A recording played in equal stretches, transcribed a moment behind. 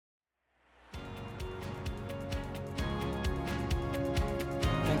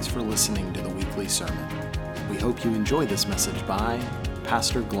Thanks for listening to the weekly sermon. We hope you enjoy this message by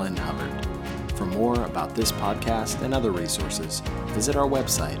Pastor Glenn Hubbard. For more about this podcast and other resources, visit our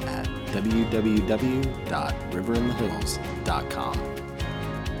website at www.riverinthehills.com.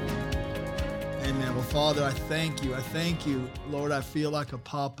 Amen. Well, Father, I thank you. Lord, I feel like a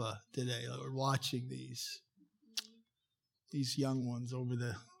papa today, Lord, watching these young ones over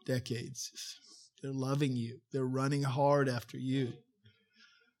the decades. They're loving you. They're running hard after you.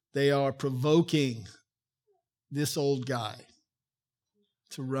 They are provoking this old guy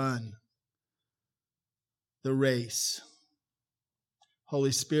to run the race.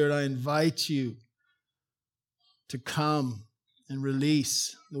 Holy Spirit, I invite you to come and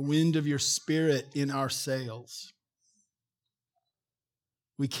release the wind of your Spirit in our sails.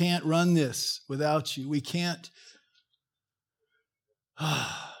 We can't run this without you. We can't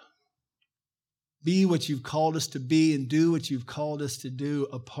be what you've called us to be and do what you've called us to do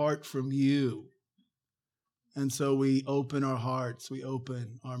apart from you. And so we open our hearts, we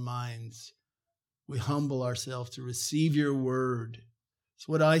open our minds, we humble ourselves to receive your word. It's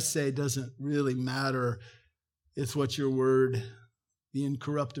what I say doesn't really matter. It's what your word, the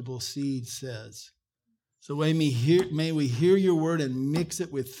incorruptible seed, says. So may we hear your word and mix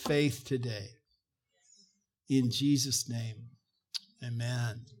it with faith today. In Jesus' name,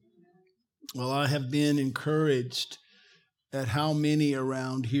 amen. Well, I have been encouraged at how many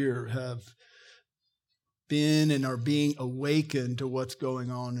around here have been and are being awakened to what's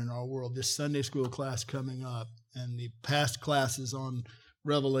going on in our world. This Sunday school class coming up and the past classes on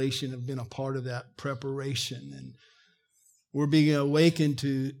Revelation have been a part of that preparation. And we're being awakened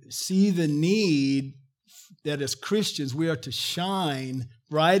to see the need that as Christians we are to shine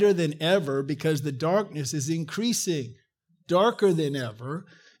brighter than ever because the darkness is increasing, darker than ever.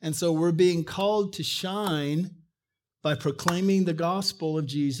 And so we're being called to shine by proclaiming the gospel of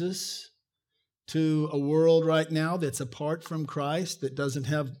Jesus to a world right now that's apart from Christ, that doesn't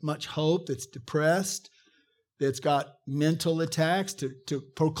have much hope, that's depressed, that's got mental attacks, to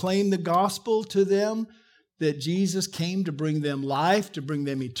proclaim the gospel to them, that Jesus came to bring them life, to bring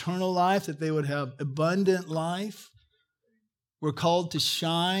them eternal life, that they would have abundant life. We're called to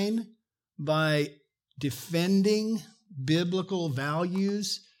shine by defending biblical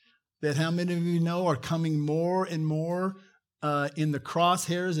values that how many of you know are coming more and more in the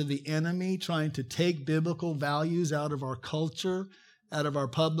crosshairs of the enemy, trying to take biblical values out of our culture, out of our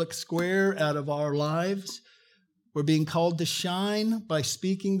public square, out of our lives. We're being called to shine by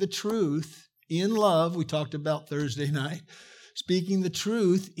speaking the truth in love. We talked about Thursday night, speaking the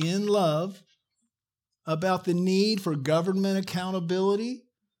truth in love about the need for government accountability,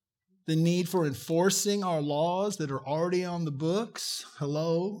 the need for enforcing our laws that are already on the books.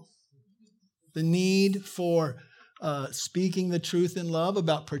 Hello. The need for speaking the truth in love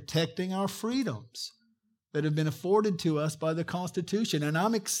about protecting our freedoms that have been afforded to us by the Constitution. And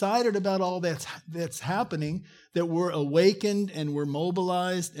I'm excited about all that's happening, that we're awakened and we're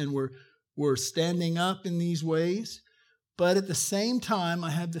mobilized and we're standing up in these ways. But at the same time,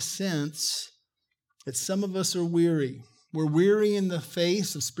 I have the sense that some of us are weary. We're weary in the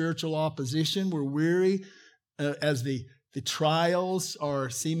face of spiritual opposition. We're weary as the trials are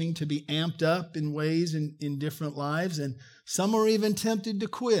seeming to be amped up in ways in different lives, and some are even tempted to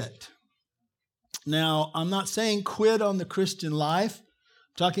quit. Now, I'm not saying quit on the Christian life.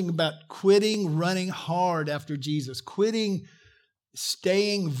 I'm talking about quitting running hard after Jesus, quitting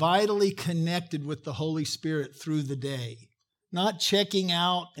staying vitally connected with the Holy Spirit through the day, not checking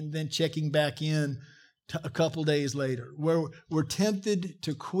out and then checking back in a couple days later. We're tempted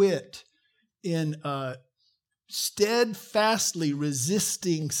to quit in steadfastly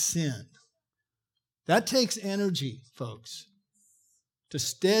resisting sin. That takes energy, folks, to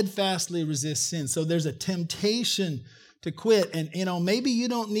steadfastly resist sin. So there's a temptation to quit. And, maybe you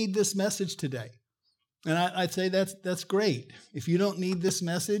don't need this message today. And I'd say that's great. If you don't need this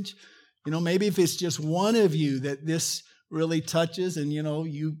message, maybe if it's just one of you that this really touches and,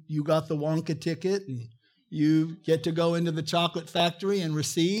 you got the Wonka ticket and you get to go into the chocolate factory and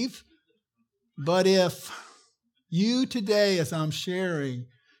receive. But if you today, as I'm sharing,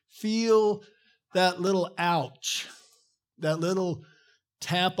 feel that little ouch, that little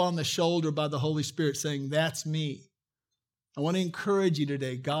tap on the shoulder by the Holy Spirit saying, that's me. I want to encourage you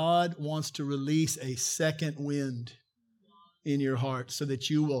today. God wants to release a second wind in your heart so that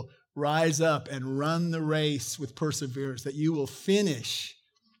you will rise up and run the race with perseverance, that you will finish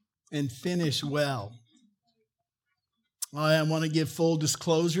and finish well. I want to give full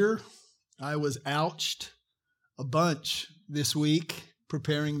disclosure. I was ouched a bunch this week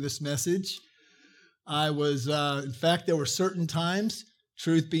preparing this message. I was, in fact, there were certain times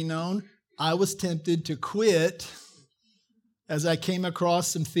truth be known, I was tempted to quit as I came across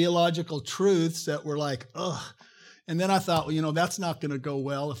some theological truths that were like, ugh. And then I thought, well, that's not going to go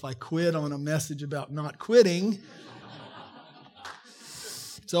well if I quit on a message about not quitting.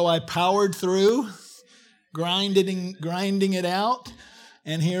 So I powered through, grinding it out,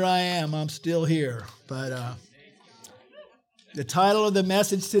 and here I am. I'm still here. But the title of the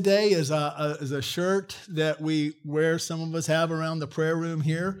message today is a shirt that we wear. Some of us have around the prayer room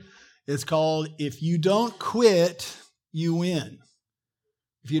here. It's called, "If You Don't Quit, You Win."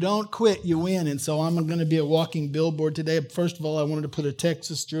 If you don't quit, you win. And so I'm going to be a walking billboard today. First of all, I wanted to put a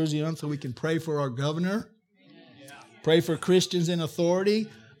Texas jersey on so we can pray for our governor. Pray for Christians in authority.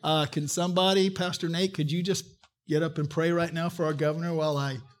 Can somebody, Pastor Nate, could you just get up and pray right now for our governor while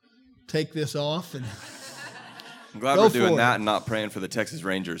I take this off? And I'm glad we're doing that and not praying for the Texas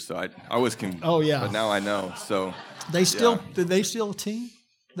Rangers. So I was confused. Oh, yeah. But now I know. So did they still team?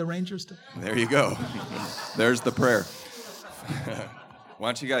 The Rangers do? There you go. There's the prayer. Why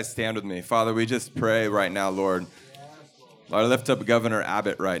don't you guys stand with me? Father, we just pray right now, Lord. Lord, I lift up Governor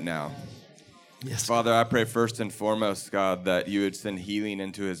Abbott right now. Yes. Father, I pray first and foremost, God, that you would send healing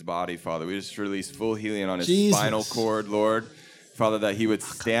into his body, Father. We just release full healing on his spinal cord, Lord. Father, that he would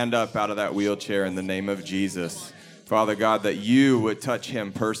stand up out of that wheelchair in the name of Jesus. Father, God, that you would touch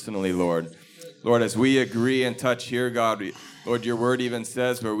him personally, Lord. Lord, as we agree and touch here, God, Lord, your word even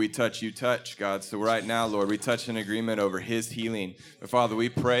says where we touch, you touch, God. So right now, Lord, we touch an agreement over his healing. But Father, we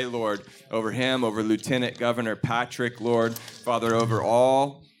pray, Lord, over him, over Lieutenant Governor Patrick, Lord. Father, over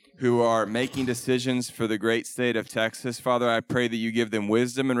all who are making decisions for the great state of Texas. Father, I pray that you give them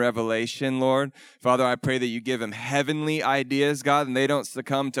wisdom and revelation, Lord. Father, I pray that you give them heavenly ideas, God, and they don't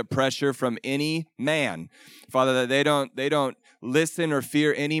succumb to pressure from any man. Father, that they don't listen or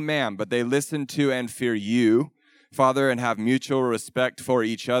fear any man, but they listen to and fear you, Father, and have mutual respect for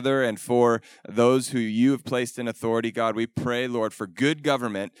each other and for those who you have placed in authority. God, we pray, Lord, for good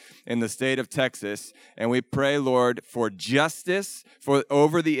government in the state of Texas. And we pray, Lord, for justice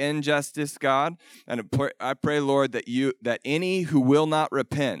over the injustice, God. And I pray, Lord, that any who will not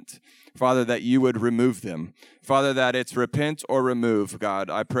repent, Father, that you would remove them. Father, that it's repent or remove, God.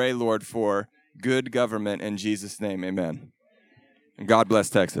 I pray, Lord, for good government in Jesus' name. Amen. And God bless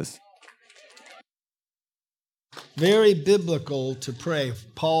Texas. Very biblical to pray.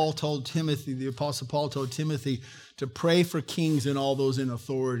 Paul told Timothy, the Apostle Paul told Timothy to pray for kings and all those in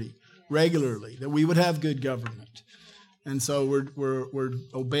authority regularly, that we would have good government. And so we're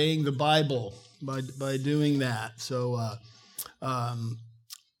obeying the Bible by doing that. So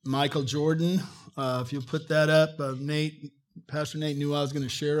Michael Jordan, if you'll put that up, Pastor Nate knew I was going to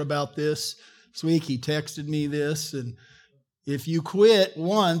share about this week. He texted me this, and if you quit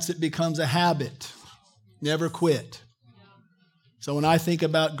once, it becomes a habit. Never quit. So when I think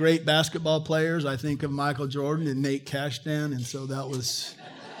about great basketball players, I think of Michael Jordan and Nate Cashdan, and so that was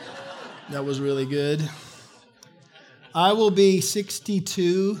really good. I will be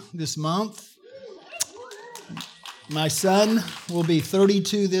 62 this month. My son will be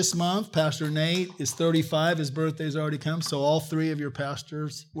 32 this month. Pastor Nate is 35. His birthday's already come. So all three of your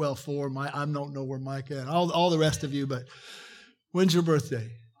pastors, well, four. I don't know where Mike is. All the rest of you, but when's your birthday?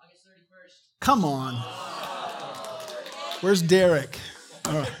 August 31st. Come on. Where's Derek?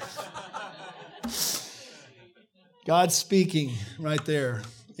 All right. God's speaking right there.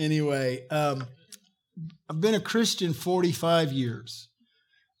 Anyway, I've been a Christian 45 years.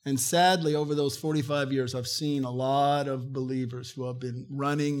 And sadly, over those 45 years, I've seen a lot of believers who I've been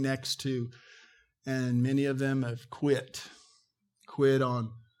running next to, and many of them have quit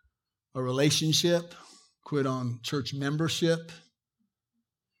on a relationship, quit on church membership,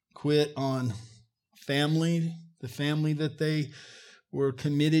 quit on family, the family that they were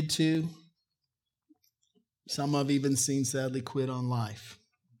committed to. Some I've even seen, sadly, quit on life.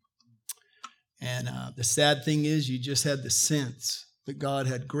 And the sad thing is, you just had the sense that God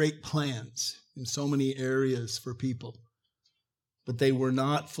had great plans in so many areas for people, but they were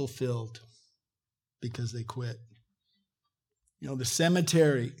not fulfilled because they quit. You know, the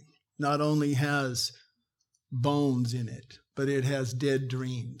cemetery not only has bones in it, but it has dead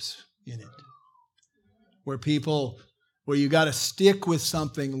dreams in it. Where you got to stick with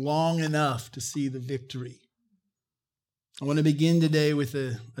something long enough to see the victory. I want to begin today with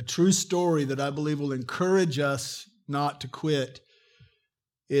a true story that I believe will encourage us not to quit.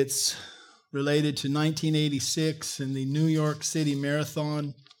 It's related to 1986 and the New York City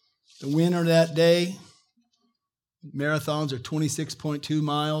Marathon. The winner that day, marathons are 26.2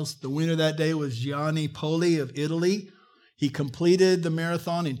 miles. The winner that day was Gianni Poli of Italy. He completed the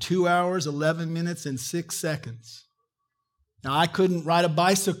marathon in 2 hours, 11 minutes, and 6 seconds. Now, I couldn't ride a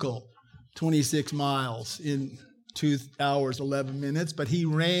bicycle 26 miles in 2 hours, 11 minutes, but he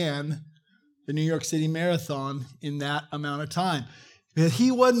ran the New York City Marathon in that amount of time. But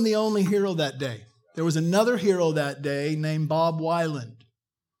he wasn't the only hero that day. There was another hero that day named Bob Weiland.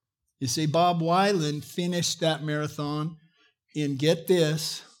 You see, Bob Weiland finished that marathon in, get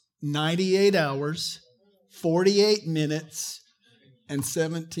this, 98 hours, 48 minutes, and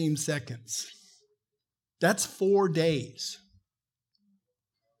 17 seconds. That's 4 days.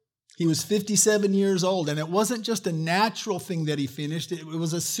 He was 57 years old, and it wasn't just a natural thing that he finished, it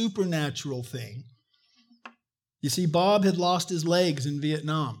was a supernatural thing. You see, Bob had lost his legs in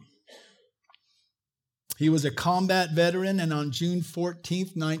Vietnam. He was a combat veteran, and on June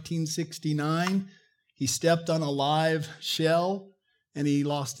 14th, 1969, he stepped on a live shell, and he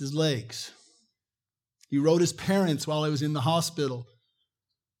lost his legs. He wrote his parents while he was in the hospital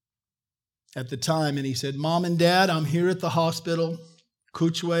at the time, and he said, "Mom and Dad, I'm here at the hospital, Cu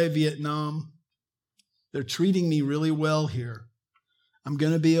Chi, Vietnam. They're treating me really well here. I'm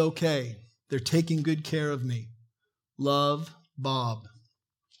going to be okay. They're taking good care of me. Love, Bob.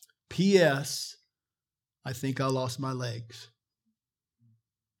 P.S. I think I lost my legs."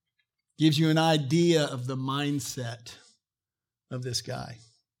 Gives you an idea of the mindset of this guy.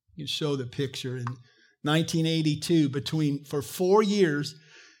 You can show the picture. In 1982, for 4 years,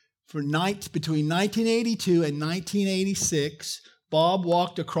 between 1982 and 1986, Bob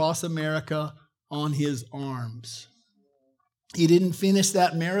walked across America on his arms. He didn't finish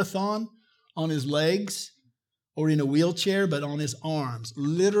that marathon on his legs or in a wheelchair, but on his arms,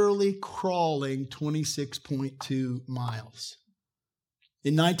 literally crawling 26.2 miles.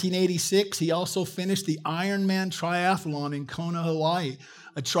 In 1986, he also finished the Ironman triathlon in Kona, Hawaii.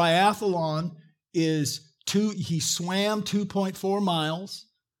 A triathlon is he swam 2.4 miles,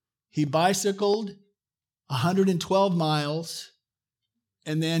 he bicycled 112 miles,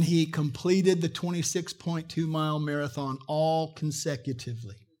 and then he completed the 26.2 mile marathon all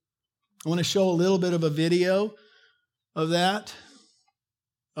consecutively. I want to show a little bit of a video of that,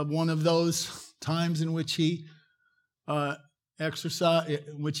 of one of those times in which he exercised,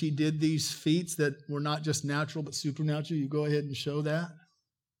 in which he did these feats that were not just natural but supernatural. You go ahead and show that.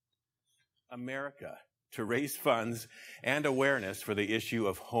 America to raise funds and awareness for the issue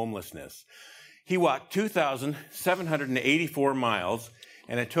of homelessness. He walked 2,784 miles,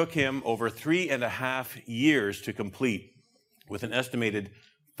 and it took him over 3.5 years to complete, with an estimated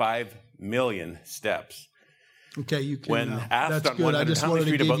 5 million steps. Okay, you can. When asked on good. 100 Huntley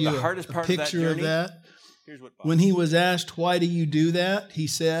Street about the hardest part of that journey, here's what Bob when he was asked, "Why do you do that?" he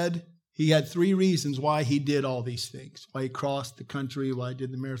said he had 3 reasons why he did all these things, why he crossed the country, why he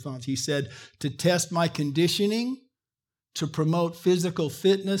did the marathons. He said, to test my conditioning, to promote physical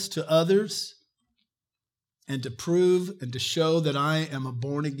fitness to others, and to prove and to show that I am a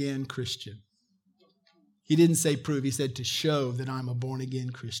born-again Christian. He didn't say prove, he said to show that I'm a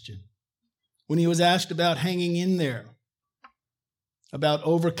born-again Christian. When he was asked about hanging in there, about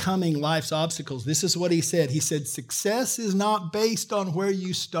overcoming life's obstacles, this is what he said. He said, success is not based on where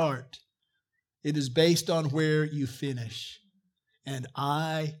you start. It is based on where you finish. And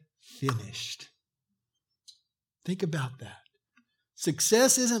I finished. Think about that.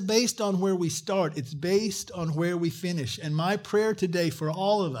 Success isn't based on where we start. It's based on where we finish. And my prayer today for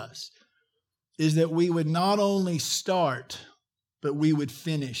all of us is that we would not only start, but we would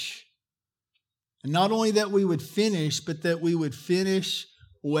finish. And not only that we would finish, but that we would finish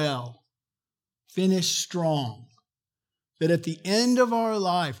well, finish strong. That at the end of our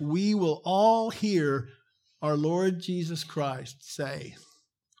life, we will all hear our Lord Jesus Christ say,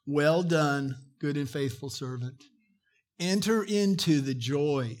 "Well done, good and faithful servant. Enter into the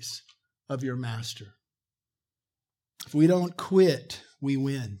joys of your master." If we don't quit, we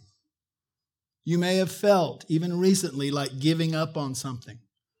win. You may have felt, even recently, like giving up on something.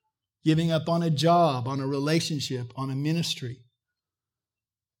 Giving up on a job, on a relationship, on a ministry.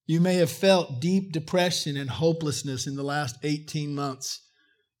 You may have felt deep depression and hopelessness in the last 18 months.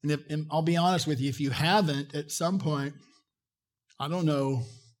 And I'll be honest with you, if you haven't, at some point, I don't know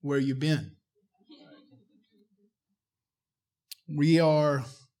where you've been. We are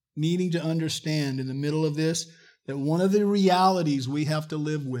needing to understand in the middle of this that one of the realities we have to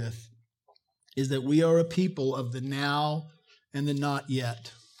live with is that we are a people of the now and the not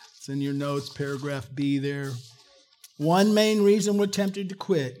yet. It's in your notes, paragraph B there. One main reason we're tempted to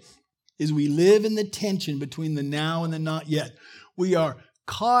quit is we live in the tension between the now and the not yet. We are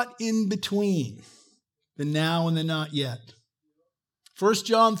caught in between the now and the not yet. 1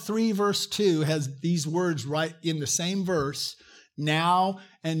 John 3 verse 2 has these words right in the same verse. now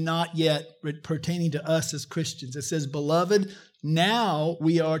and not yet, pertaining to us as Christians. It says, beloved, now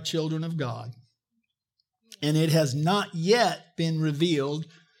we are children of God, and it has not yet been revealed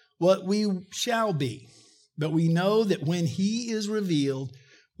what we shall be. But we know that when he is revealed,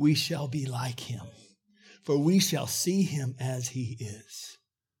 we shall be like him, for we shall see him as he is.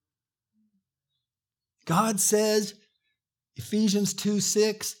 God says, Ephesians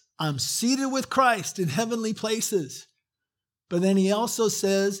 2:6, I'm seated with Christ in heavenly places. But then he also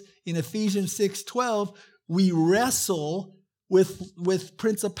says in Ephesians 6:12, we wrestle with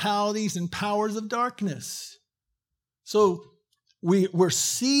principalities and powers of darkness. So we're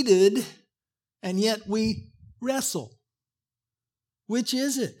seated and yet we wrestle. Which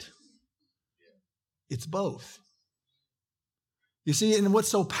is it? It's both. You see, and what's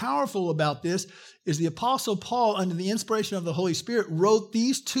so powerful about this is the Apostle Paul, under the inspiration of the Holy Spirit, wrote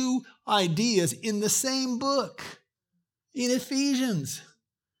these two ideas in the same book, in Ephesians.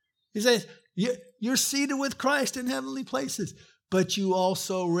 He says, you're seated with Christ in heavenly places, but you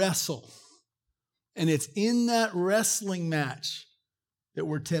also wrestle. And it's in that wrestling match that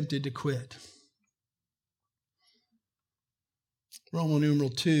we're tempted to quit. Roman numeral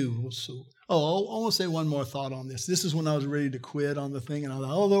 2. I want to say one more thought on this. This is when I was ready to quit on the thing, and I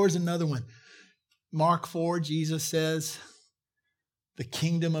thought, there was another one. Mark 4, Jesus says, the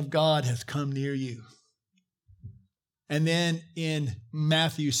kingdom of God has come near you. And then in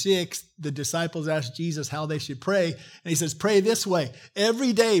Matthew 6, the disciples asked Jesus how they should pray. And he says, pray this way.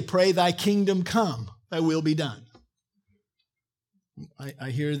 Every day pray, thy kingdom come, thy will be done. I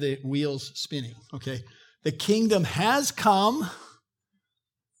hear the wheels spinning. Okay. The kingdom has come,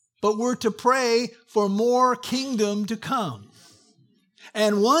 but we're to pray for more kingdom to come.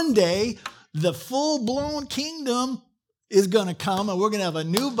 And one day, the full-blown kingdom is going to come, and we're going to have a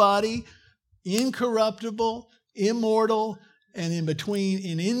new body, incorruptible, immortal, and in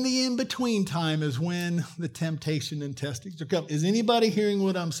the in-between time is when the temptation and testings are coming. Is anybody hearing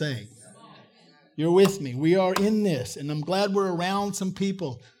what I'm saying? You're with me. We are in this, and I'm glad we're around some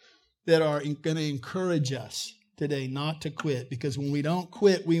people that are going to encourage us today not to quit, because when we don't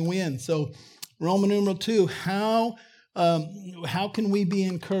quit, we win. So Roman numeral 2, how can we be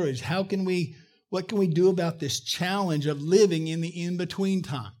encouraged? What can we do about this challenge of living in the in-between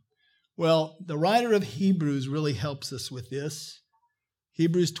time? Well, the writer of Hebrews really helps us with this.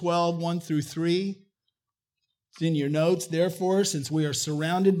 Hebrews 12, 1 through 3. It's in your notes. Therefore, since we are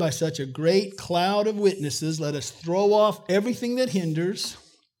surrounded by such a great cloud of witnesses, let us throw off everything that hinders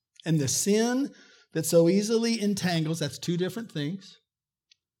and the sin that so easily entangles. That's two different things.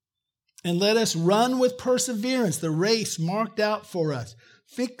 And let us run with perseverance the race marked out for us,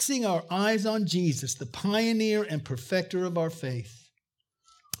 fixing our eyes on Jesus, the pioneer and perfecter of our faith.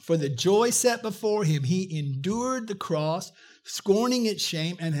 For the joy set before him, he endured the cross, scorning its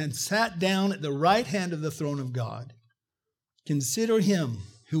shame, and had sat down at the right hand of the throne of God. Consider him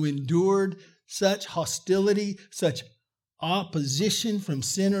who endured such hostility, such opposition from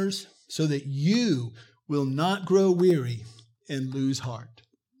sinners, so that you will not grow weary and lose heart.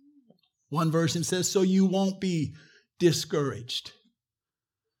 One version says, so you won't be discouraged.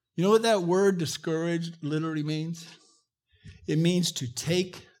 You know what that word discouraged literally means? It means to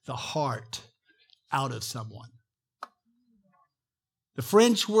take the heart out of someone. The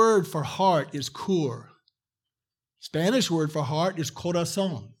French word for heart is cœur. Spanish word for heart is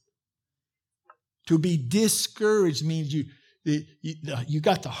corazón. To be discouraged means you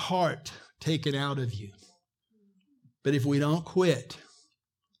got the heart taken out of you. But if we don't quit,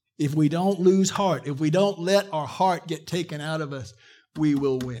 if we don't lose heart, if we don't let our heart get taken out of us, we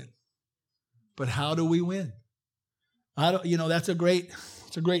will win. But how do we win? That's a great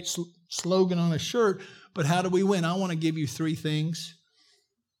slogan on a shirt, but how do we win? I want to give you 3 things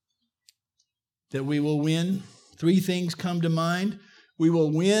that we will win. 3 things come to mind. We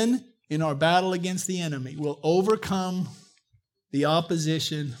will win in our battle against the enemy. We'll overcome the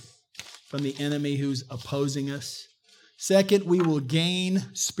opposition from the enemy who's opposing us. Second, we will gain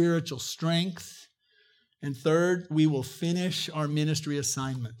spiritual strength. And third, we will finish our ministry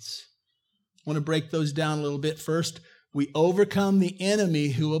assignments. I want to break those down a little bit. First, we overcome the enemy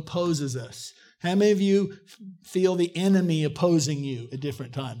who opposes us. How many of you feel the enemy opposing you at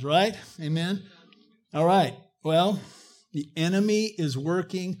different times, right? Amen? All right. Well, the enemy is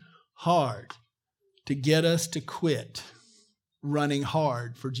working hard to get us to quit running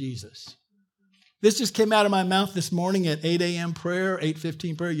hard for Jesus. This just came out of my mouth this morning at 8 a.m. prayer,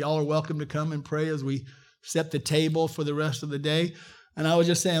 8:15 prayer. Y'all are welcome to come and pray as we set the table for the rest of the day. And I was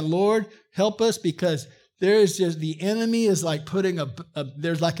just saying, Lord, help us, because the enemy is like putting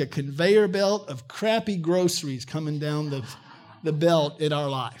there's like a conveyor belt of crappy groceries coming down the belt in our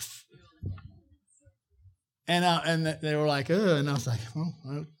life. And they were like, and I was like,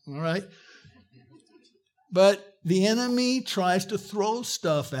 oh, all right. But the enemy tries to throw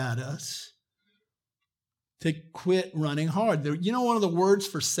stuff at us to quit running hard. You know, one of the words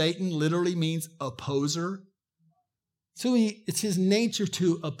for Satan literally means opposer. So it's his nature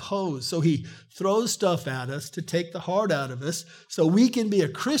to oppose. So he throws stuff at us to take the heart out of us so we can be a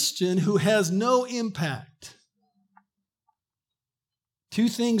Christian who has no impact. Two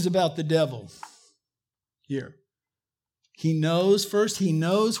things about the devil here. He knows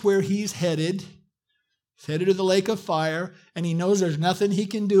where he's headed. He's headed to the lake of fire, and he knows there's nothing he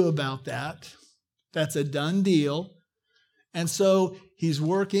can do about that. That's a done deal. And so he's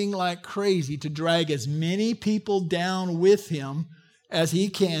working like crazy to drag as many people down with him as he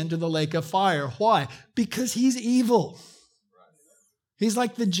can to the lake of fire. Why? Because he's evil. He's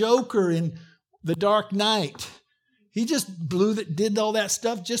like the Joker in The Dark Knight. He just did all that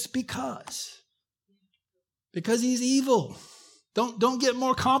stuff just because. Because he's evil. Don't get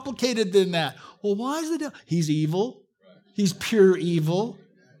more complicated than that. Well, why is the devil? He's evil. He's pure evil.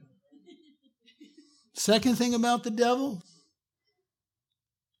 Second thing about the devil,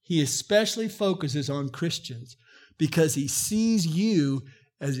 he especially focuses on Christians because he sees you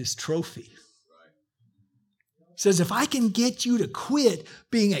as his trophy. Says, if I can get you to quit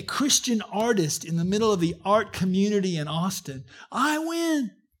being a Christian artist in the middle of the art community in Austin, I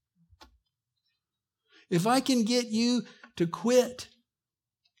win. If I can get you to quit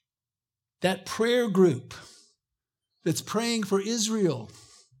that prayer group that's praying for Israel,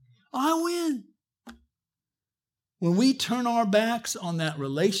 I win. When we turn our backs on that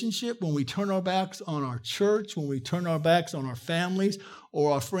relationship, when we turn our backs on our church, when we turn our backs on our families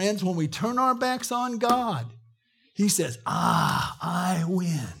or our friends, when we turn our backs on God, he says, I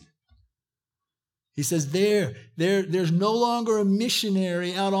win. He says, there's no longer a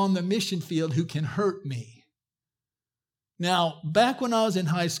missionary out on the mission field who can hurt me. Now, back when I was in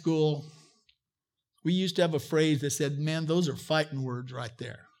high school, we used to have a phrase that said, man, those are fighting words right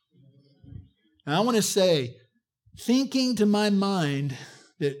there. And I want to say, thinking to my mind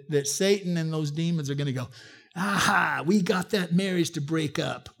that Satan and those demons are going to go, we got that marriage to break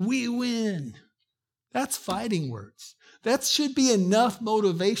up. We win. That's fighting words. That should be enough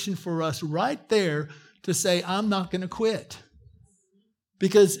motivation for us right there to say, I'm not going to quit.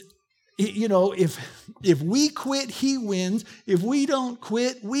 Because, you know, if we quit, he wins. If we don't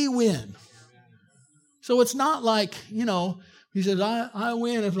quit, we win. So it's not like, you know, he says, I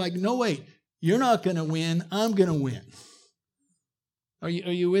win. It's like, no, wait, you're not going to win. I'm going to win. Are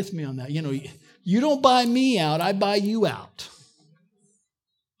you with me on that? You know, you don't buy me out. I buy you out.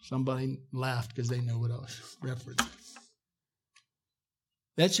 Somebody laughed because they know what I was referencing.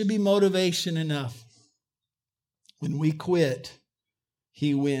 That should be motivation enough. When we quit,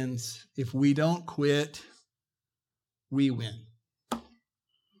 he wins. If we don't quit, we win.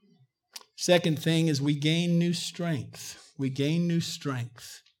 Second thing is we gain new strength. We gain new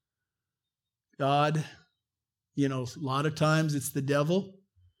strength. God, you know, a lot of times it's the devil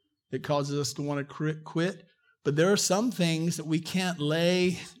that causes us to want to quit. But there are some things that we can't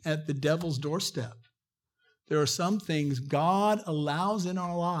lay at the devil's doorstep. There are some things God allows in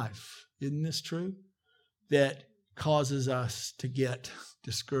our life, isn't this true? That causes us to get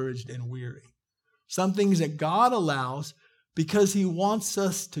discouraged and weary. Some things that God allows because he wants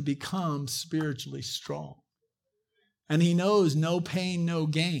us to become spiritually strong. And he knows no pain, no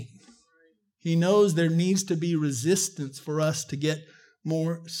gain. He knows there needs to be resistance for us to get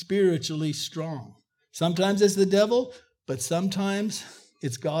more spiritually strong. Sometimes it's the devil, but sometimes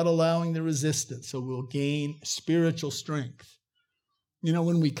it's God allowing the resistance so we'll gain spiritual strength. You know,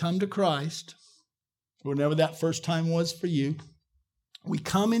 when we come to Christ, whenever that first time was for you, we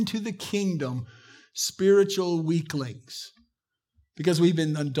come into the kingdom spiritual weaklings because we've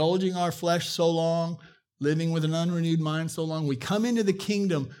been indulging our flesh so long, living with an unrenewed mind so long. We come into the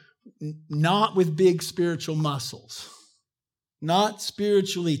kingdom not with big spiritual muscles, not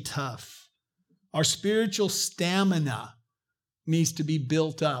spiritually tough. Our spiritual stamina needs to be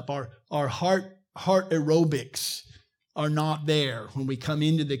built up. Our heart aerobics are not there when we come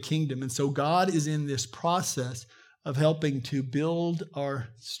into the kingdom. And so God is in this process of helping to build our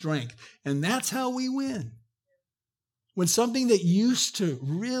strength. And that's how we win. When something that used to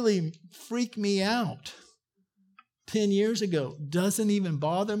really freak me out 10 years ago doesn't even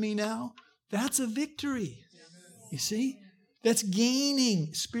bother me now, that's a victory. You see? That's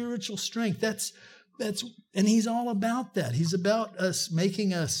gaining spiritual strength. And he's all about that. He's about us,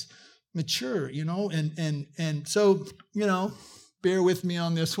 making us mature, you know, and so, you know, bear with me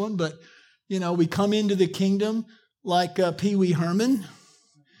on this one, but, you know, we come into the kingdom like Pee Wee Herman,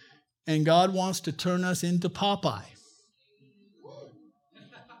 and God wants to turn us into Popeye.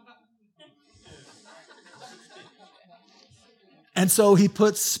 And so he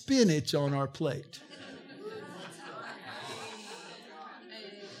puts spinach on our plate.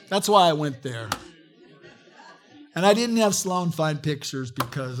 That's why I went there. And I didn't have Sloan find pictures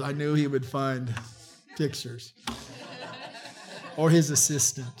because I knew he would find pictures. Or his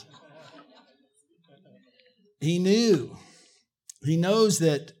assistant. He knew. He knows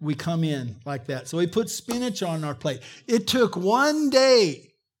that we come in like that. So he put spinach on our plate. It took one day.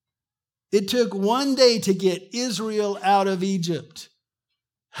 It took one day to get Israel out of Egypt.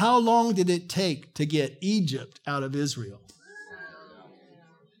 How long did it take to get Egypt out of Israel?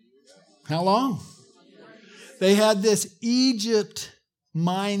 How long? They had this Egypt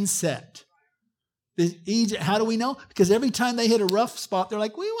mindset. This Egypt, how do we know? Because every time they hit a rough spot, they're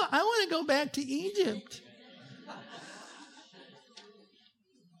like, I want to go back to Egypt.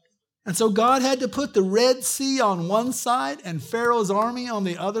 And so God had to put the Red Sea on one side and Pharaoh's army on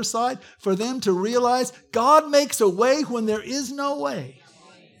the other side for them to realize God makes a way when there is no way.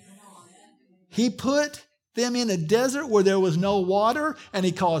 He put them in a desert where there was no water, and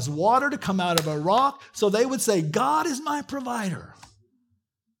he caused water to come out of a rock so they would say, God is my provider.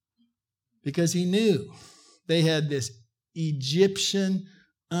 Because he knew they had this Egyptian,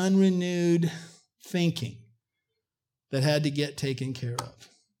 unrenewed thinking that had to get taken care of.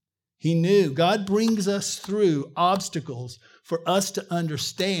 He knew God brings us through obstacles for us to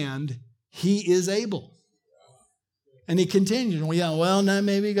understand he is able. And he continued, well, now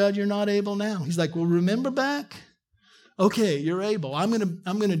maybe God, you're not able now. He's like, well, remember back? Okay, you're able. I'm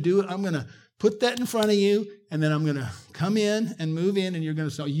gonna do it. I'm gonna put that in front of you, and then I'm gonna come in and move in, and you're gonna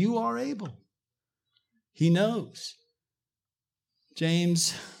say, you are able. He knows.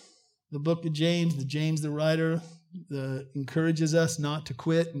 James, the book of James the writer, encourages us not to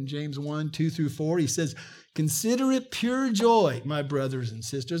quit in James 1:2-4. He says, consider it pure joy, my brothers and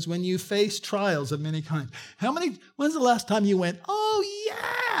sisters, when you face trials of many kinds. When's the last time you went, oh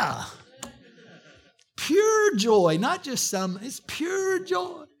yeah, pure joy, not just some, it's pure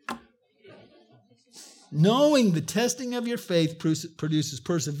joy. Knowing the testing of your faith produces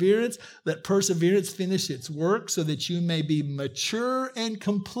perseverance, let perseverance finish its work so that you may be mature and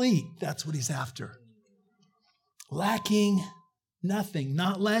complete. That's what he's after. Lacking nothing,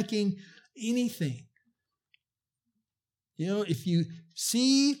 not lacking anything. If you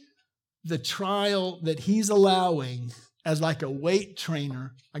see the trial that he's allowing as like a weight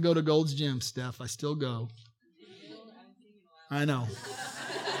trainer, I go to Gold's Gym, Steph. I still go. I know.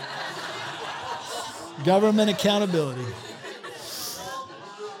 Government accountability.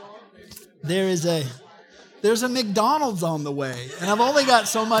 There's a McDonald's on the way, and I've only got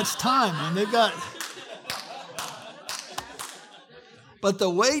so much time, and they've got. But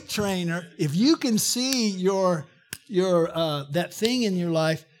the weight trainer, if you can see your that thing in your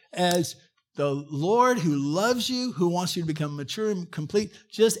life as the Lord who loves you, who wants you to become mature and complete,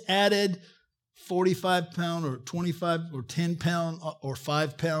 just added 45-pound or 25 or 10-pound or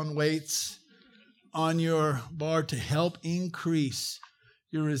 5-pound weights on your bar to help increase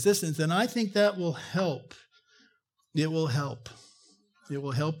your resistance. And I think that will help. It will help. It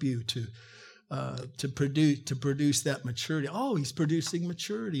will help you to produce that maturity. Oh, he's producing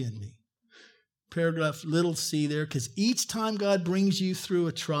maturity in me. Paragraph little c there, because each time God brings you through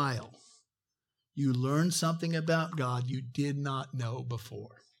a trial, you learn something about God you did not know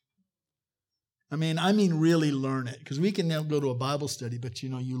before. I mean really learn it, because we can now go to a Bible study, but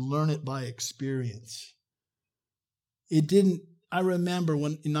you learn it by experience. I remember in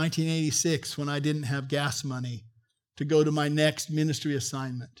 1986 when I didn't have gas money to go to my next ministry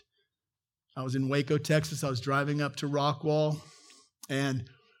assignment. I was in Waco, Texas. I was driving up to Rockwall, and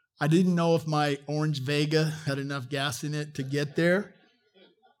I didn't know if my Orange Vega had enough gas in it to get there.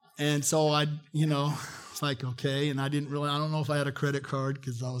 And so it's like, okay. And I don't know if I had a credit card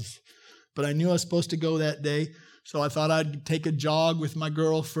but I knew I was supposed to go that day. So I thought I'd take a jog with my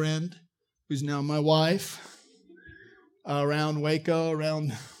girlfriend, who's now my wife, around Waco,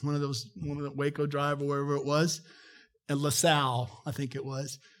 around one of the Waco Drive or wherever it was, at LaSalle, I think it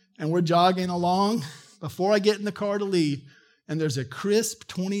was. And we're jogging along before I get in the car to leave, and there's a crisp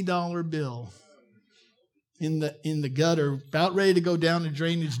 $20 bill in the gutter, about ready to go down a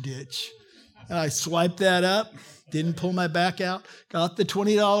drainage ditch. And I swiped that up, didn't pull my back out, got the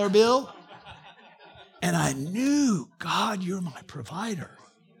 $20 bill, and I knew, God, you're my provider.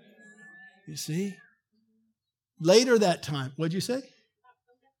 You see? Later that time, what'd you say?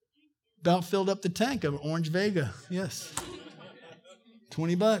 About filled up the tank of Orange Vega, yes.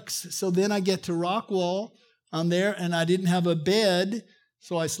 $20. So then I get to Rockwall. I'm there, and I didn't have a bed,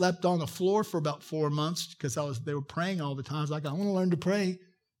 so I slept on the floor for about 4 months because they were praying all the time. I was like, I want to learn to pray.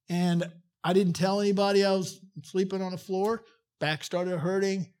 And I didn't tell anybody I was sleeping on the floor. Back started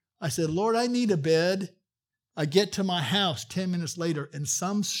hurting. I said, Lord, I need a bed. I get to my house 10 minutes later, and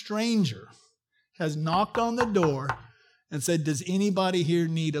some stranger has knocked on the door and said, does anybody here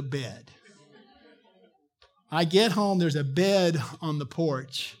need a bed? I get home, there's a bed on the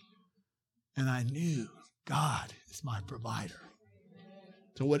porch, and I knew God is my provider.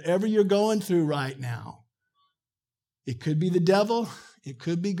 So whatever you're going through right now, it could be the devil, it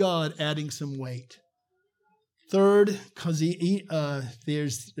could be God adding some weight. Third, because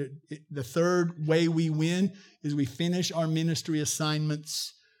there's the third way we win is we finish our ministry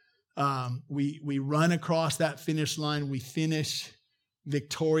assignments. We run across that finish line. We finish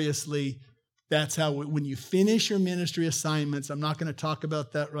victoriously. That's how, when you finish your ministry assignments, I'm not going to talk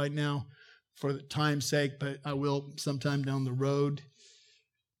about that right now for time's sake, but I will sometime down the road.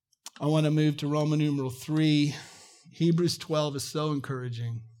 I want to move to Roman numeral 3. Hebrews 12 is so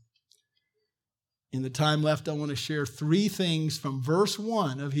encouraging. In the time left, I want to share 3 things from verse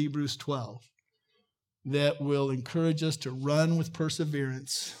 1 of Hebrews 12 that will encourage us to run with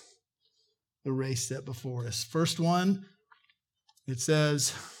perseverance the race set before us. First one, it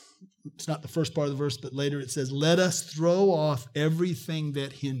says, it's not the first part of the verse, but later it says, let us throw off everything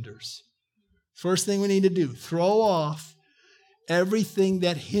that hinders. First thing we need to do, throw off everything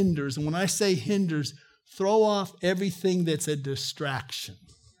that hinders. And when I say hinders, throw off everything that's a distraction.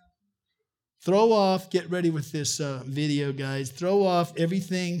 Throw off, get ready with this video, guys. Throw off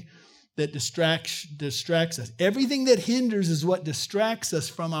everything that distracts us. Everything that hinders is what distracts us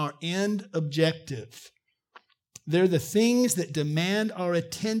from our end objective. They're the things that demand our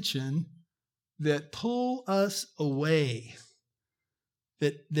attention, that pull us away,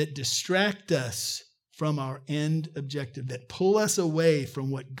 that distract us from our end objective, that pull us away from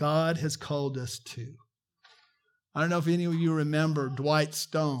what God has called us to. I don't know if any of you remember Dwight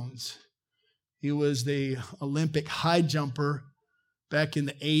Stones. He was the Olympic high jumper back in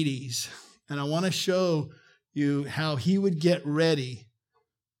the 80s. And I want to show you how he would get ready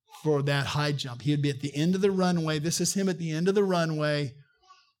for that high jump. He would be at the end of the runway. This is him at the end of the runway.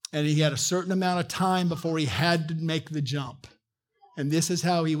 And he had a certain amount of time before he had to make the jump. And this is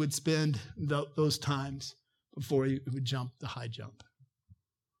how he would spend those times before he would jump the high jump.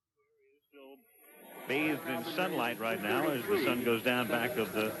 Bathed in sunlight right now as the sun goes down back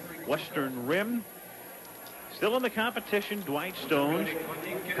of the western rim. Still in the competition, Dwight Stones,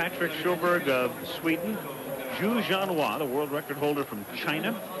 Patrick Sjöberg of Sweden, Zhu Jianhua, the world record holder from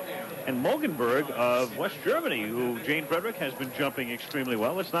China, and Mogenberg of West Germany, who Jane Frederick has been jumping extremely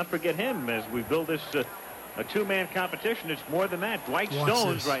well. Let's not forget him as we build this a two-man competition. It's more than that. Dwight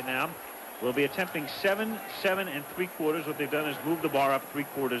Stones right now will be attempting 7 3/4. What they've done is move the bar up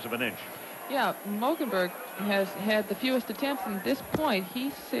 3/4 of an inch. Yeah, Mogenberg has had the fewest attempts, and at this point,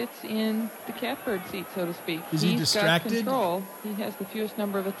 he sits in the catbird seat, so to speak. Is he distracted? He's got control. He has the fewest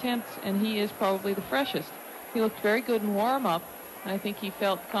number of attempts, and he is probably the freshest. He looked very good in warm-up, and I think he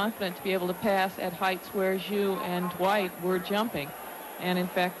felt confident to be able to pass at heights where Zhu and Dwight were jumping, and in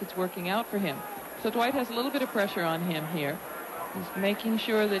fact, it's working out for him. So Dwight has a little bit of pressure on him here. He's making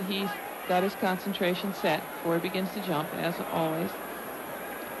sure that he's got his concentration set before he begins to jump, as always.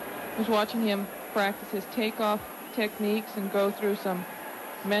 I was watching him practice his takeoff techniques and go through some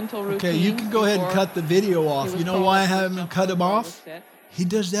mental routines. Okay, you can go ahead and cut the video off. You know why I haven't cut him off? He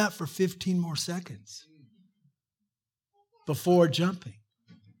does that for 15 more seconds before jumping.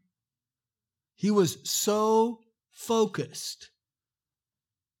 He was so focused.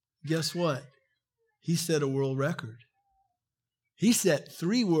 Guess what? He set a world record. He set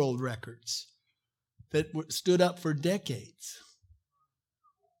 3 world records that stood up for decades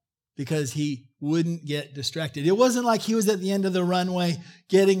because he wouldn't get distracted. It wasn't like he was at the end of the runway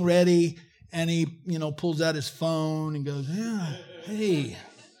getting ready and he, pulls out his phone and goes, yeah, hey,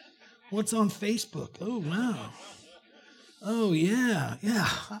 what's on Facebook? Oh, wow. Oh, yeah.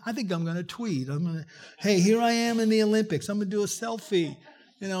 I think I'm going to tweet. Hey, here I am in the Olympics. I'm going to do a selfie.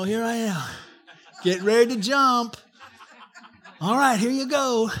 Here I am. Get ready to jump. All right, here you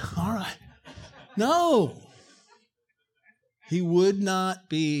go. All right. No. He would not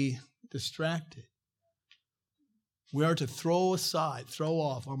be distracted. We are to throw aside, throw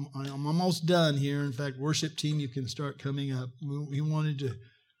off. I'm almost done here. In fact, worship team, you can start coming up. We wanted to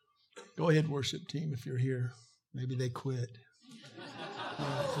go ahead, worship team, if you're here. Maybe they quit.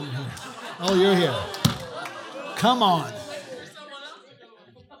 Oh, you're here. Come on.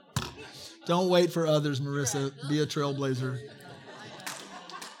 Don't wait for others, Marissa. Be a trailblazer.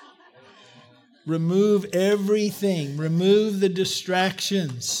 Remove everything. Remove the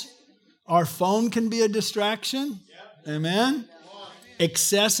distractions. Our phone can be a distraction. Amen?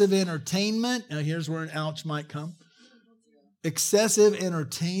 Excessive entertainment. Now here's where an ouch might come. Excessive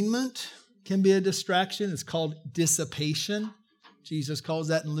entertainment can be a distraction. It's called dissipation. Jesus calls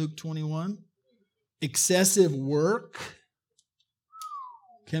that in Luke 21. Excessive work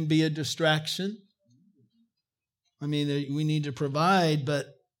can be a distraction. I mean, we need to provide, but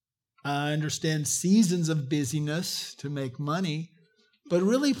I understand seasons of busyness to make money. But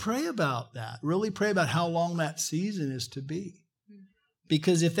really pray about that. Really pray about how long that season is to be.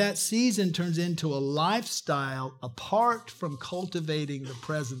 Because if that season turns into a lifestyle apart from cultivating the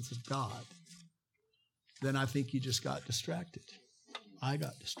presence of God, then I think you just got distracted. I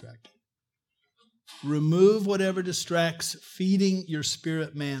got distracted. Remove whatever distracts feeding your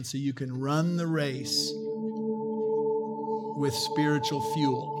spirit man so you can run the race with spiritual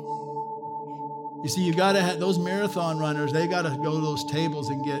fuel. You see, you got to have those marathon runners, they got to go to those tables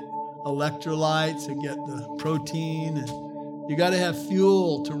and get electrolytes and get the protein. And you got to have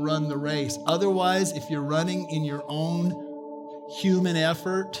fuel to run the race. Otherwise, if you're running in your own human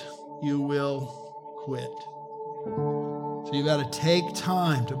effort, you will quit. So you got to take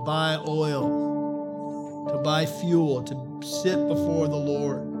time to buy oil, to buy fuel, to sit before the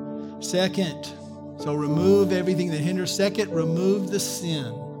Lord. Second, so remove everything that hinders. Second, remove the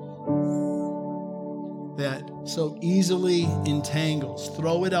sin that so easily entangles.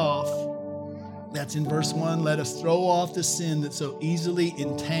 Throw it off. That's in verse 1. Let us throw off the sin that so easily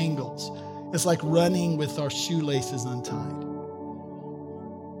entangles. It's like running with our shoelaces untied.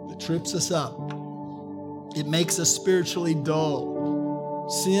 It trips us up. It makes us spiritually dull.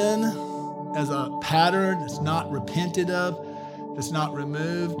 Sin as a pattern that's not repented of, that's not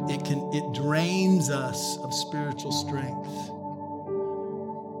removed, it drains us of spiritual strength.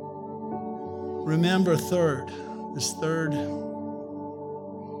 Remember,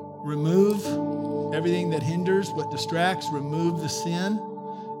 remove everything that hinders, what distracts, remove the sin.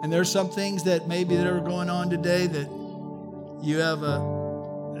 And there's some things that maybe that are going on today that you have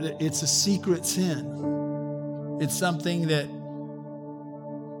it's a secret sin. It's something that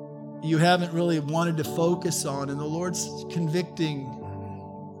you haven't really wanted to focus on, and the Lord's convicting.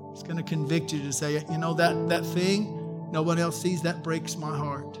 He's going to convict you to say, you know, that thing no one else sees, that breaks my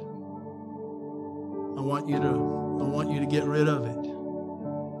heart. I want you to get rid of it.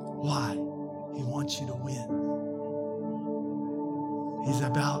 Why? He wants you to win. He's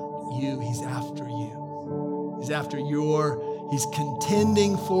about you. He's after you. He's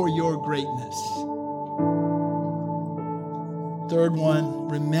contending for your greatness. Third one,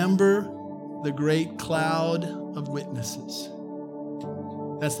 remember the great cloud of witnesses.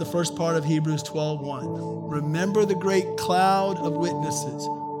 That's the first part of Hebrews 12:1. Remember the great cloud of witnesses.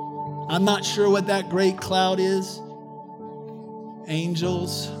 I'm not sure what that great cloud is.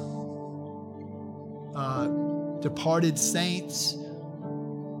 Angels, departed saints.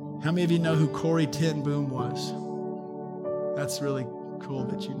 How many of you know who Corrie ten Boom was? That's really cool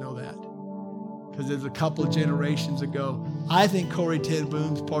that you know that. Because there's a couple of generations ago, I think Corrie ten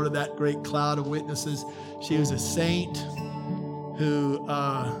Boom's part of that great cloud of witnesses. She was a saint who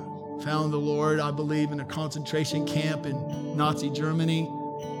found the Lord, I believe, in a concentration camp in Nazi Germany.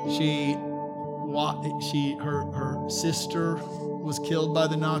 Her sister was killed by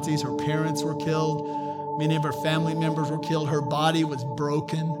the Nazis. Her parents were killed. Many of her family members were killed. Her body was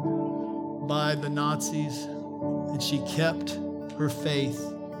broken by the Nazis. And she kept her faith.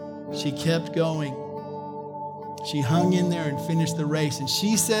 She kept going. She hung in there and finished the race. And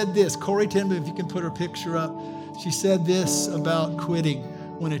she said this, Corrie ten Boom, if you can put her picture up, she said this about quitting.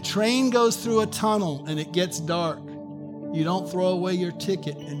 When a train goes through a tunnel and it gets dark, you don't throw away your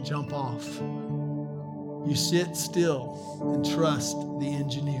ticket and jump off. You sit still and trust the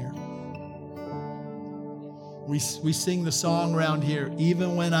engineer. We sing the song around here,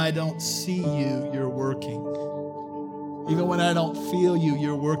 even when I don't see you, you're working. Even when I don't feel you,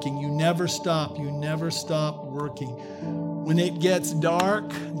 you're working. You never stop. You never stop working. When it gets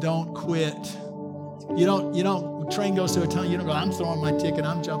dark, don't quit. You don't, the train goes through a tunnel, you don't go, I'm throwing my ticket,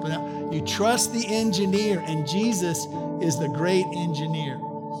 I'm jumping out. You trust the engineer, and Jesus is the great engineer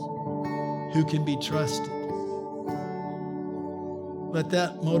who can be trusted. Let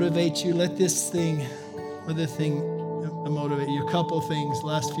that motivate you. Let this thing motivate you. A couple things,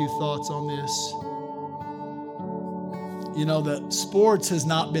 last few thoughts on this. You know, the sports has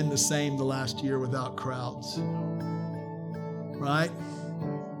not been the same the last year without crowds. Right?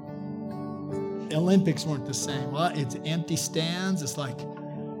 The Olympics weren't the same. Well, it's empty stands.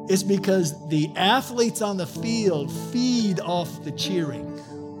 It's because the athletes on the field feed off the cheering.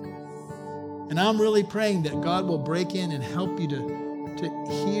 And I'm really praying that God will break in and help you to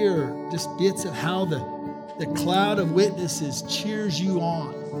hear just bits of how the cloud of witnesses cheers you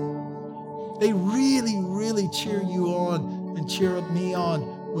on. They really, really cheer you on and cheer up me on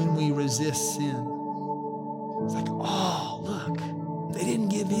when we resist sin. It's like, oh, look, they didn't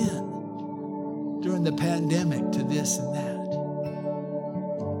give in during the pandemic to this and that.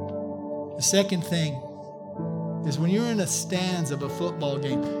 The second thing is when you're in the stands of a football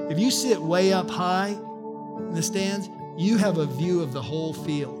game, if you sit way up high in the stands, you have a view of the whole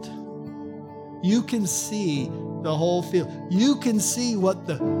field. You can see the whole field. You can see what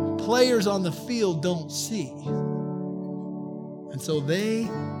the players on the field don't see. And so the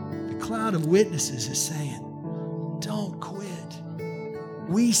cloud of witnesses is saying, don't quit.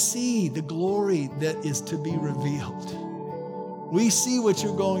 We see the glory that is to be revealed. We see what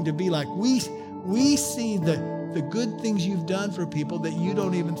you're going to be like. We see the good things you've done for people that you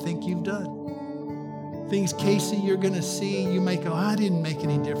don't even think you've done. Things, Casey, you're going to see, you may go, I didn't make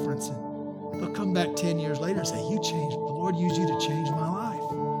any difference. And they'll come back 10 years later and say, you changed, the Lord used you to change my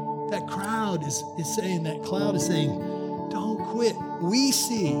life. That crowd is saying, that cloud is saying, don't quit. We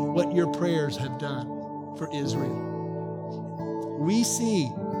see what your prayers have done for Israel. We see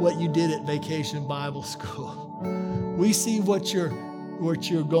what you did at Vacation Bible School. We see what you're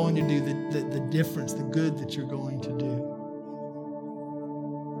going to do, the difference, the good that you're going to do.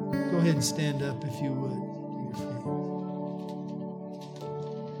 Go ahead and stand up if you would.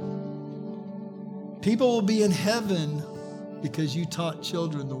 People will be in heaven because you taught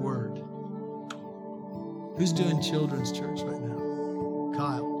children the word. Who's doing children's church right now?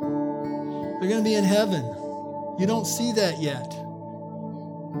 Kyle. They're going to be in heaven. You don't see that yet.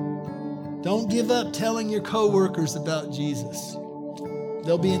 Don't give up telling your coworkers about Jesus.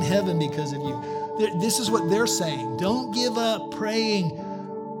 They'll be in heaven because of you. This is what they're saying. Don't give up praying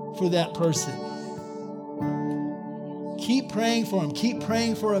for that person. Keep praying for them. Keep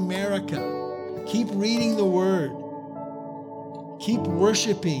praying for America. Keep reading the Word. Keep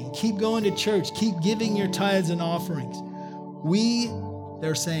worshiping. Keep going to church. Keep giving your tithes and offerings.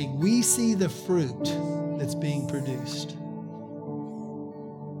 They're saying, we see the fruit that's being produced.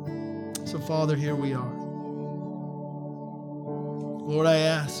 So, Father, here we are. Lord, I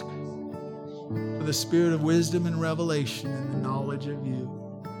ask for the spirit of wisdom and revelation and the knowledge of you.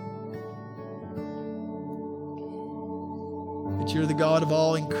 That you're the God of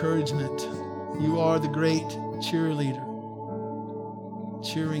all encouragement. You are the great cheerleader,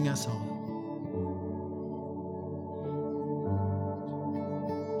 cheering us on.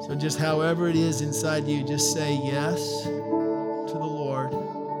 So just however it is inside you, just say yes to the Lord.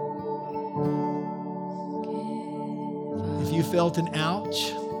 If you felt an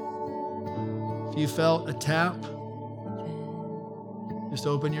ouch, if you felt a tap, just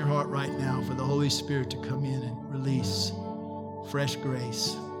open your heart right now for the Holy Spirit to come in and release fresh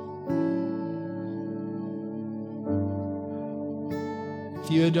grace. If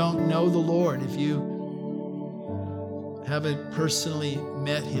you don't know the Lord, if you haven't personally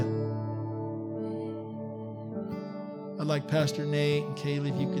met Him, I'd like Pastor Nate and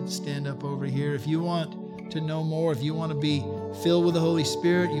Kaylee, if you could stand up over here. If you want to know more, if you want to be filled with the Holy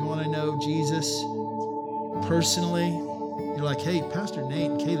Spirit, you want to know Jesus personally, you're like, hey, Pastor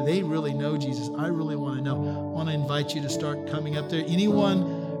Nate and Kaylee, they really know Jesus. I really want to know. I want to invite you to start coming up there.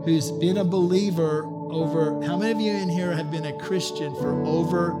 Anyone who's been a believer over, how many of you in here have been a Christian for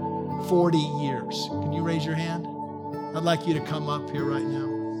over 40 years? Can you raise your hand? I'd like you to come up here right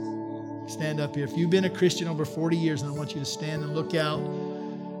now. Stand up here. If you've been a Christian over 40 years, and I want you to stand and look out.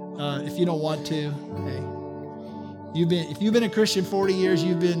 If you don't want to, hey. If you've been a Christian 40 years,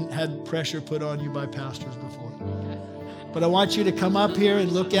 you've had pressure put on you by pastors before. But I want you to come up here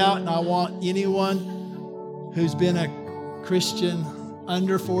and look out, and I want anyone who's been a Christian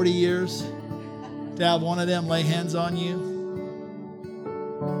under 40 years to have one of them lay hands on you.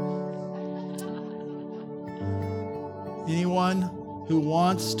 Anyone who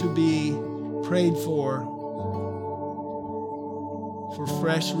wants to be prayed for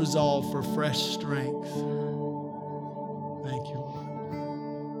fresh resolve, for fresh strength. Thank you, Lord.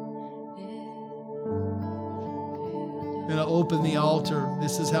 I'm going to open the altar.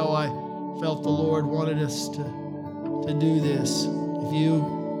 This is how I felt the Lord wanted us to do this. If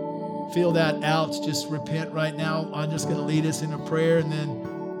you feel that ouch, just repent right now. I'm just going to lead us in a prayer, and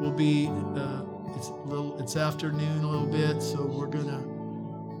then we'll be, it's afternoon a little bit, so we're going to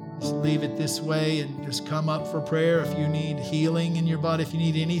just leave it this way and just come up for prayer. If you need healing in your body, if you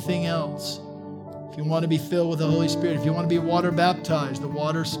need anything else, if you want to be filled with the Holy Spirit, if you want to be water baptized, the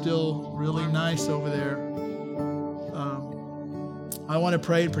water's still really nice over there. I want to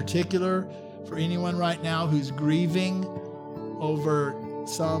pray in particular For anyone right now who's grieving over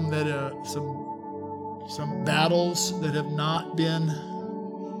some battles that have not been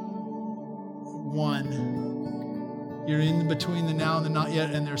won. You're in between the now and the not yet,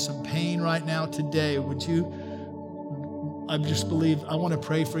 and there's some pain right now today. Would you, I just believe, I want to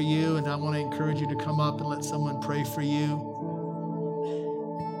pray for you, and I want to encourage you to come up and let someone pray for you.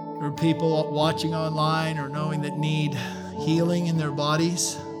 There are people watching online or knowing that need healing in their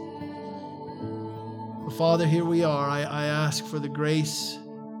bodies. Well, Father, here we are. I ask for the grace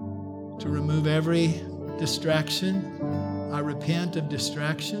to remove every distraction. I repent of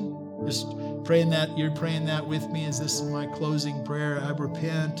distraction. Just praying that, you're praying that with me as this is my closing prayer. I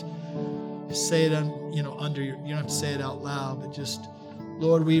repent. Just say it under your, you don't have to say it out loud, but just,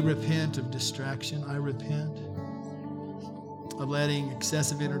 Lord, we repent of distraction. I repent of letting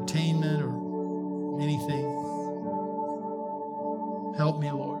excessive entertainment or anything. Help me,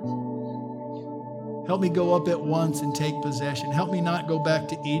 Lord. Help me go up at once and take possession. Help me not go back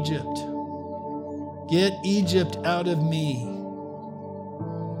to Egypt. Get Egypt out of me.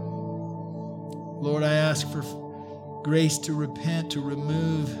 Lord, I ask for grace to repent, to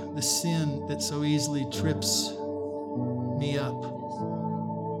remove the sin that so easily trips me up.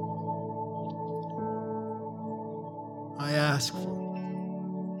 I ask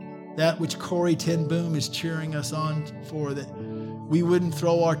for that which Corrie ten Boom is cheering us on for, that we wouldn't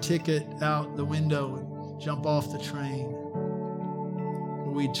throw our ticket out the window and jump off the train.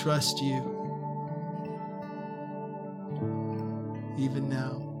 But we'd trust you even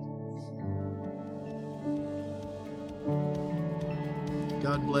now.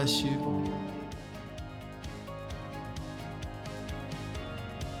 God bless you.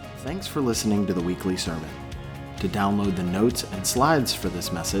 Thanks for listening to the weekly sermon. To download the notes and slides for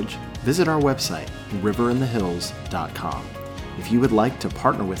this message, visit our website, riverinthehills.com. If you would like to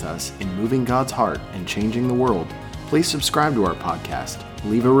partner with us in moving God's heart and changing the world, please subscribe to our podcast,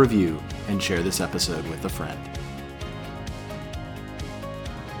 leave a review, and share this episode with a friend.